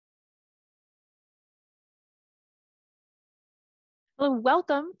Well,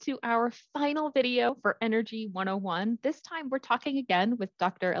 welcome to our final video for Energy 101. This time we're talking again with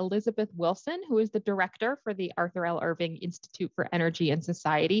Dr. Elizabeth Wilson, who is the director for the Arthur L. Irving Institute for Energy and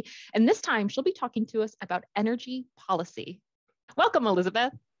Society. And this time she'll be talking to us about energy policy. Welcome,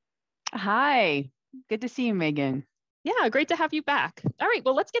 Elizabeth. Hi, good to see you, Megan. Yeah, great to have you back. All right,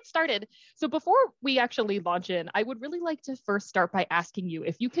 well, let's get started. So before we actually launch in, I would really like to first start by asking you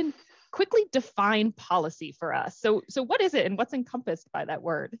if you can quickly define policy for us. So what is it and what's encompassed by that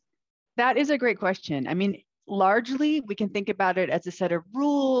word? That is a great question. Largely, we can think about it as a set of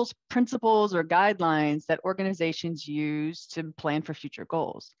rules, principles, or guidelines that organizations use to plan for future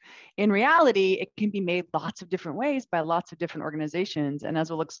goals. In reality, it can be made lots of different ways by lots of different organizations. And as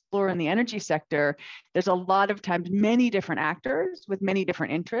we'll explore in the energy sector, there's a lot of times many different actors with many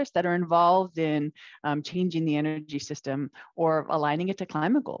different interests that are involved in changing the energy system or aligning it to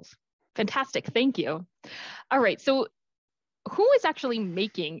climate goals. Fantastic. Thank you. All right. So who is actually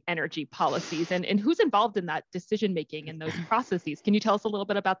making energy policies and who's involved in that decision making and those processes? Can you tell us a little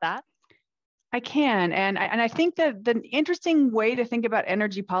bit about that? I can. And I think that the interesting way to think about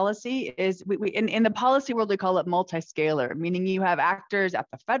energy policy is in the policy world, we call it multi-scalar, meaning you have actors at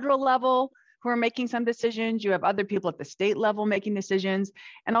the federal level who are making some decisions. You have other people at the state level making decisions.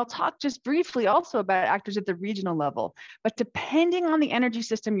 And I'll talk just briefly also about actors at the regional level. But depending on the energy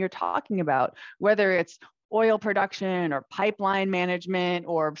system you're talking about, whether it's oil production or pipeline management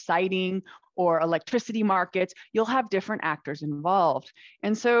or siting or electricity markets, you'll have different actors involved.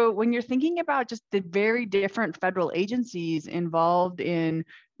 And so when you're thinking about just the very different federal agencies involved in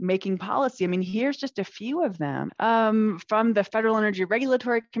making policy, here's just a few of them. From the Federal Energy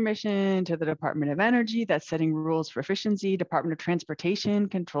Regulatory Commission to the Department of Energy, that's setting rules for efficiency. Department of Transportation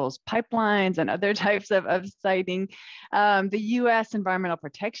controls pipelines and other types of siting. The U.S. Environmental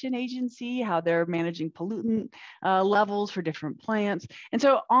Protection Agency, how they're managing pollutant levels for different plants. And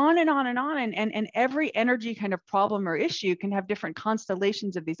so on and on and on. And every energy kind of problem or issue can have different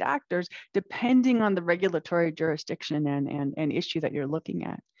constellations of these actors depending on the regulatory jurisdiction and issue that you're looking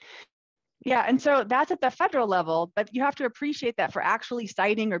at. Yeah, and so that's at the federal level, but you have to appreciate that for actually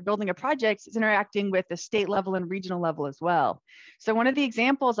siting or building a project is interacting with the state level and regional level as well. So one of the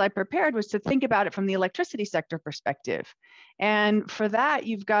examples I prepared was to think about it from the electricity sector perspective. And for that,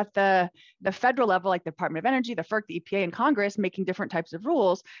 you've got the federal level, like the Department of Energy, the FERC, the EPA, and Congress making different types of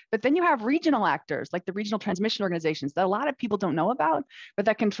rules. But then you have regional actors, like the regional transmission organizations that a lot of people don't know about, but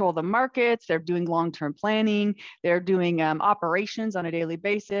that control the markets. They're doing long-term planning. They're doing operations on a daily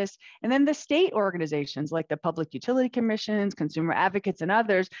basis. And then the state organizations like the public utility commissions, consumer advocates, and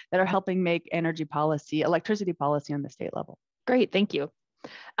others that are helping make energy policy, electricity policy on the state level. Great, thank you.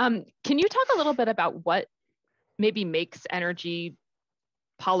 Can you talk a little bit about what maybe makes energy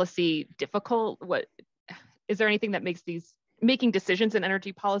policy difficult? What is there anything that makes these making decisions in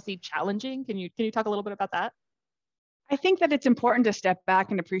energy policy challenging? Can you talk a little bit about that? I think that it's important to step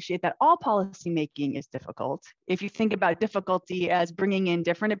back and appreciate that all policymaking is difficult. If you think about difficulty as bringing in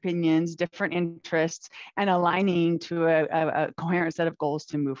different opinions, different interests, and aligning to a coherent set of goals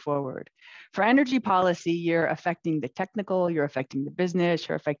to move forward. For energy policy, you're affecting the technical, you're affecting the business,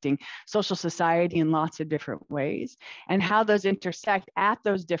 you're affecting social society in lots of different ways. And how those intersect at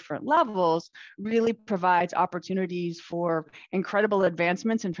those different levels really provides opportunities for incredible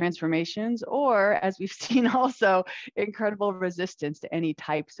advancements and transformations, or as we've seen also, incredible resistance to any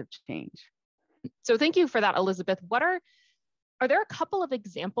types of change. So thank you for that, Elizabeth. Are there a couple of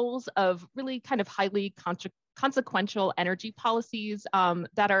examples of really kind of highly consequential energy policies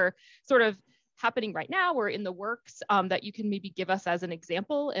that are sort of happening right now or in the works that you can maybe give us as an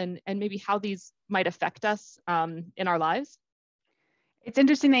example and maybe how these might affect us in our lives? It's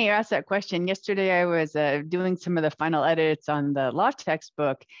interesting that you asked that question. Yesterday, I was doing some of the final edits on the law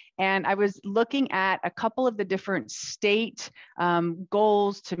textbook, and I was looking at a couple of the different state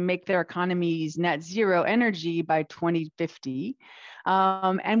goals to make their economies net zero energy by 2050.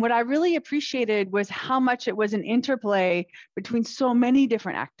 And what I really appreciated was how much it was an interplay between so many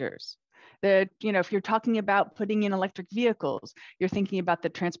different actors. If you're talking about putting in electric vehicles, you're thinking about the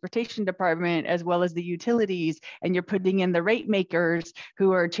transportation department as well as the utilities, and you're putting in the rate makers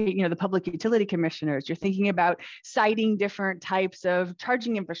who are, the public utility commissioners. You're thinking about citing different types of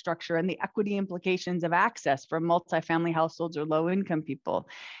charging infrastructure and the equity implications of access for multifamily households or low income people.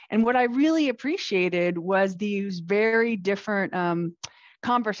 And what I really appreciated was these very different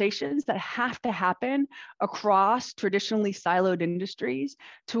conversations that have to happen across traditionally siloed industries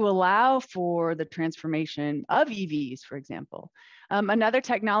to allow for the transformation of EVs, for example. Another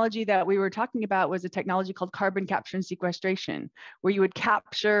technology that we were talking about was a technology called carbon capture and sequestration, where you would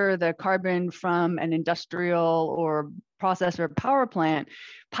capture the carbon from an industrial or process or power plant,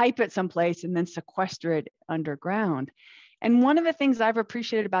 pipe it someplace, and then sequester it underground. And one of the things I've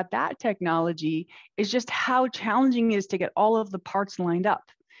appreciated about that technology is just how challenging it is to get all of the parts lined up.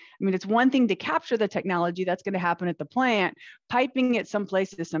 I mean, it's one thing to capture the technology that's going to happen at the plant, piping it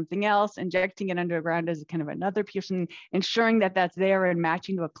someplace is something else, injecting it underground is kind of another piece, and ensuring that that's there and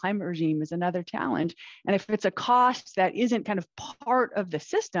matching to a climate regime is another challenge. And if it's a cost that isn't kind of part of the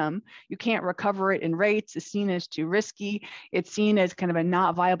system, you can't recover it in rates, it's seen as too risky, it's seen as kind of a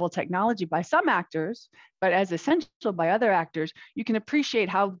not viable technology by some actors, but as essential by other actors, you can appreciate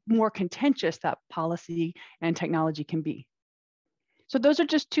how more contentious that policy and technology can be. So those are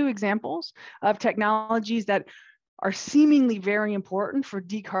just two examples of technologies that are seemingly very important for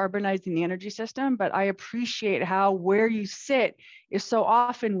decarbonizing the energy system, but I appreciate how where you sit is so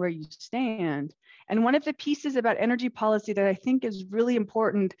often where you stand. And one of the pieces about energy policy that I think is really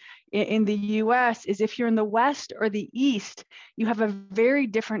important in the US is if you're in the West or the East, you have a very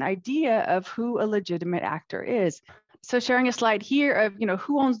different idea of who a legitimate actor is. So sharing a slide here of,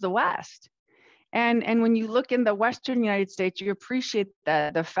 who owns the West? And when you look in the Western United States, you appreciate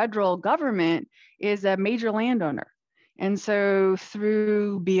that the federal government is a major landowner. And so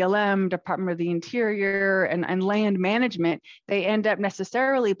through BLM, Department of the Interior, and land management, they end up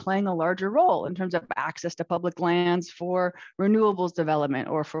necessarily playing a larger role in terms of access to public lands for renewables development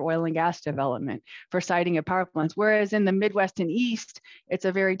or for oil and gas development, for siting of power plants. Whereas in the Midwest and East, it's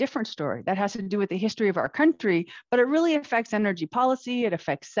a very different story. That has to do with the history of our country, but it really affects energy policy. It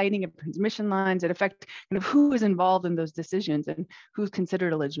affects siting of transmission lines. It affects kind of who is involved in those decisions and who's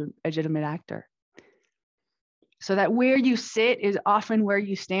considered a legitimate actor. So that where you sit is often where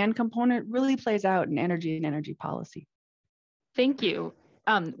you stand component really plays out in energy and energy policy. Thank you.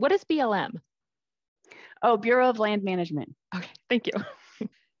 What is BLM? Oh, Bureau of Land Management. Okay, thank you.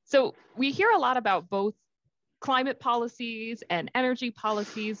 So we hear a lot about both climate policies and energy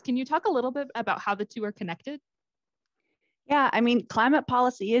policies. Can you talk a little bit about how the two are connected? Yeah, I mean, climate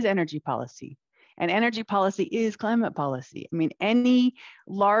policy is energy policy. And energy policy is climate policy. I mean, any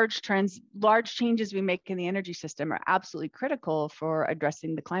large changes we make in the energy system are absolutely critical for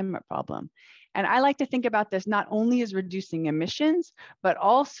addressing the climate problem. And I like to think about this not only as reducing emissions, but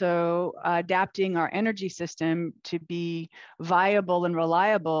also adapting our energy system to be viable and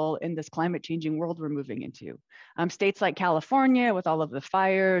reliable in this climate changing world we're moving into. States like California, with all of the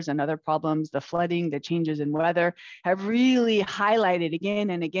fires and other problems, the flooding, the changes in weather, have really highlighted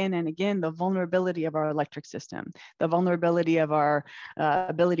again and again and again the vulnerability of our electric system, the vulnerability of our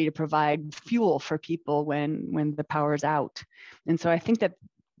ability to provide fuel for people when the power is out. And so I think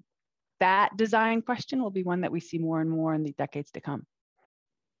that design question will be one that we see more and more in the decades to come.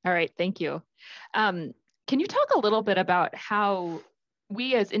 All right, thank you. Can you talk a little bit about how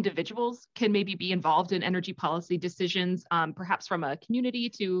we as individuals can maybe be involved in energy policy decisions, perhaps from a community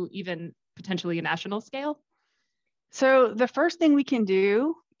to even potentially a national scale? So the first thing we can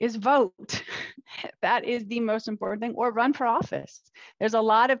do is vote. That is the most important thing, or run for office. There's a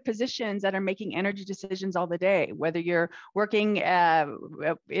lot of positions that are making energy decisions all the day, whether you're working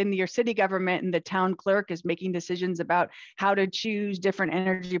in your city government and the town clerk is making decisions about how to choose different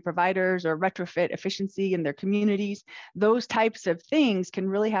energy providers or retrofit efficiency in their communities. Those types of things can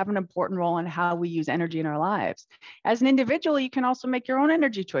really have an important role in how we use energy in our lives. As an individual, you can also make your own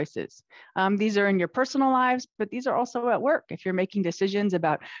energy choices. These are in your personal lives, but these are also at work. If you're making decisions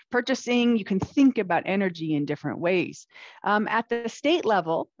about purchasing, you can think about energy in different ways. At the state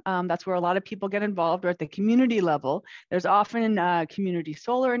level, that's where a lot of people get involved, or at the community level, there's often community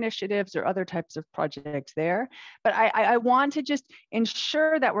solar initiatives or other types of projects there. But I want to just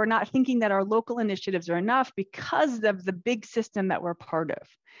ensure that we're not thinking that our local initiatives are enough because of the big system that we're part of.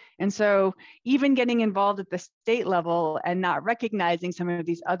 And so even getting involved at the state level and not recognizing some of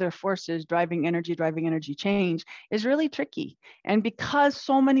these other forces driving energy change is really tricky. And because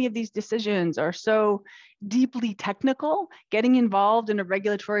so many of these decisions are so deeply technical, getting involved in a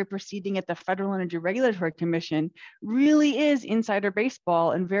regulatory proceeding at the Federal Energy Regulatory Commission really is insider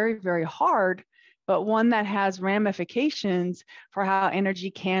baseball and very, very hard but one that has ramifications for how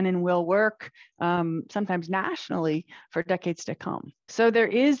energy can and will work, sometimes nationally, for decades to come. So there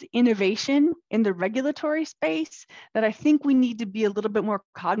is innovation in the regulatory space that I think we need to be a little bit more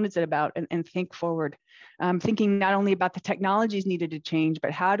cognizant about and think forward, thinking not only about the technologies needed to change,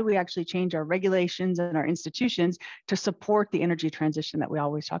 but how do we actually change our regulations and our institutions to support the energy transition that we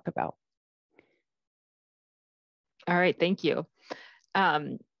always talk about. All right, thank you.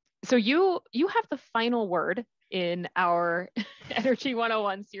 So you have the final word in our Energy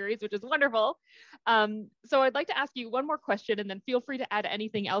 101 series, which is wonderful. So I'd like to ask you one more question, and then feel free to add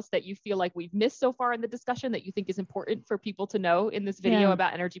anything else that you feel like we've missed so far in the discussion that you think is important for people to know in this video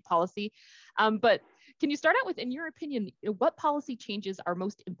about energy policy. But can you start out with, in your opinion, what policy changes are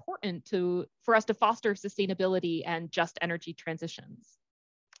most important for us to foster sustainability and just energy transitions?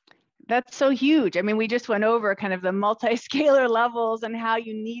 That's so huge. I mean, we just went over kind of the multi-scalar levels and how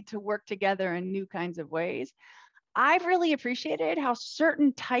you need to work together in new kinds of ways. I've really appreciated how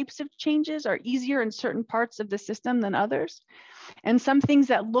certain types of changes are easier in certain parts of the system than others. And some things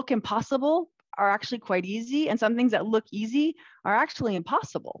that look impossible are actually quite easy, and some things that look easy are actually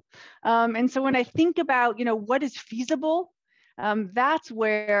impossible. And so when I think about, what is feasible, that's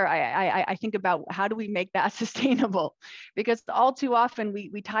where I think about how do we make that sustainable? Because all too often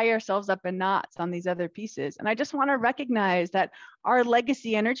we tie ourselves up in knots on these other pieces. And I just want to recognize that our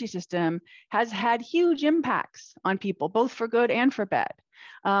legacy energy system has had huge impacts on people, both for good and for bad.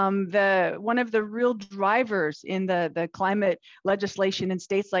 One of the real drivers in the climate legislation in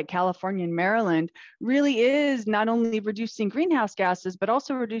states like California and Maryland really is not only reducing greenhouse gases, but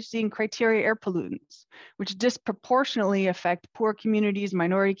also reducing criteria air pollutants, which disproportionately affect poor communities,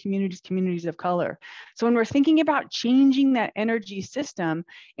 minority communities, communities of color. So when we're thinking about changing that energy system,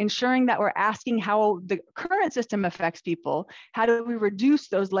 ensuring that we're asking how the current system affects people, how do we reduce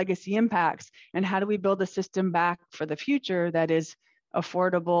those legacy impacts, and how do we build a system back for the future that is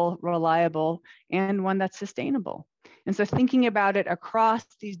affordable, reliable, and one that's sustainable. And so thinking about it across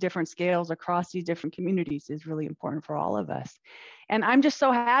these different scales, across these different communities is really important for all of us. And I'm just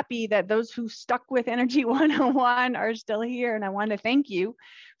so happy that those who stuck with Energy 101 are still here. And I want to thank you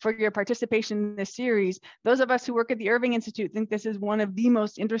for your participation in this series. Those of us who work at the Irving Institute think this is one of the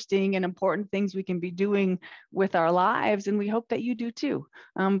most interesting and important things we can be doing with our lives. And we hope that you do too.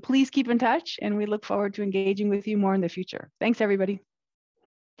 Please keep in touch, and we look forward to engaging with you more in the future. Thanks, everybody.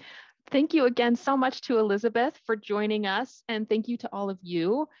 Thank you again so much to Elizabeth for joining us, and thank you to all of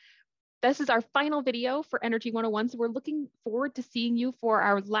you. This is our final video for Energy 101, so we're looking forward to seeing you for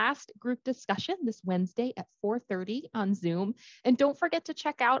our last group discussion this Wednesday at 4:30 on Zoom. And don't forget to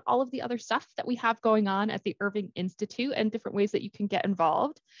check out all of the other stuff that we have going on at the Irving Institute and different ways that you can get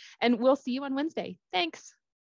involved. And we'll see you on Wednesday. Thanks.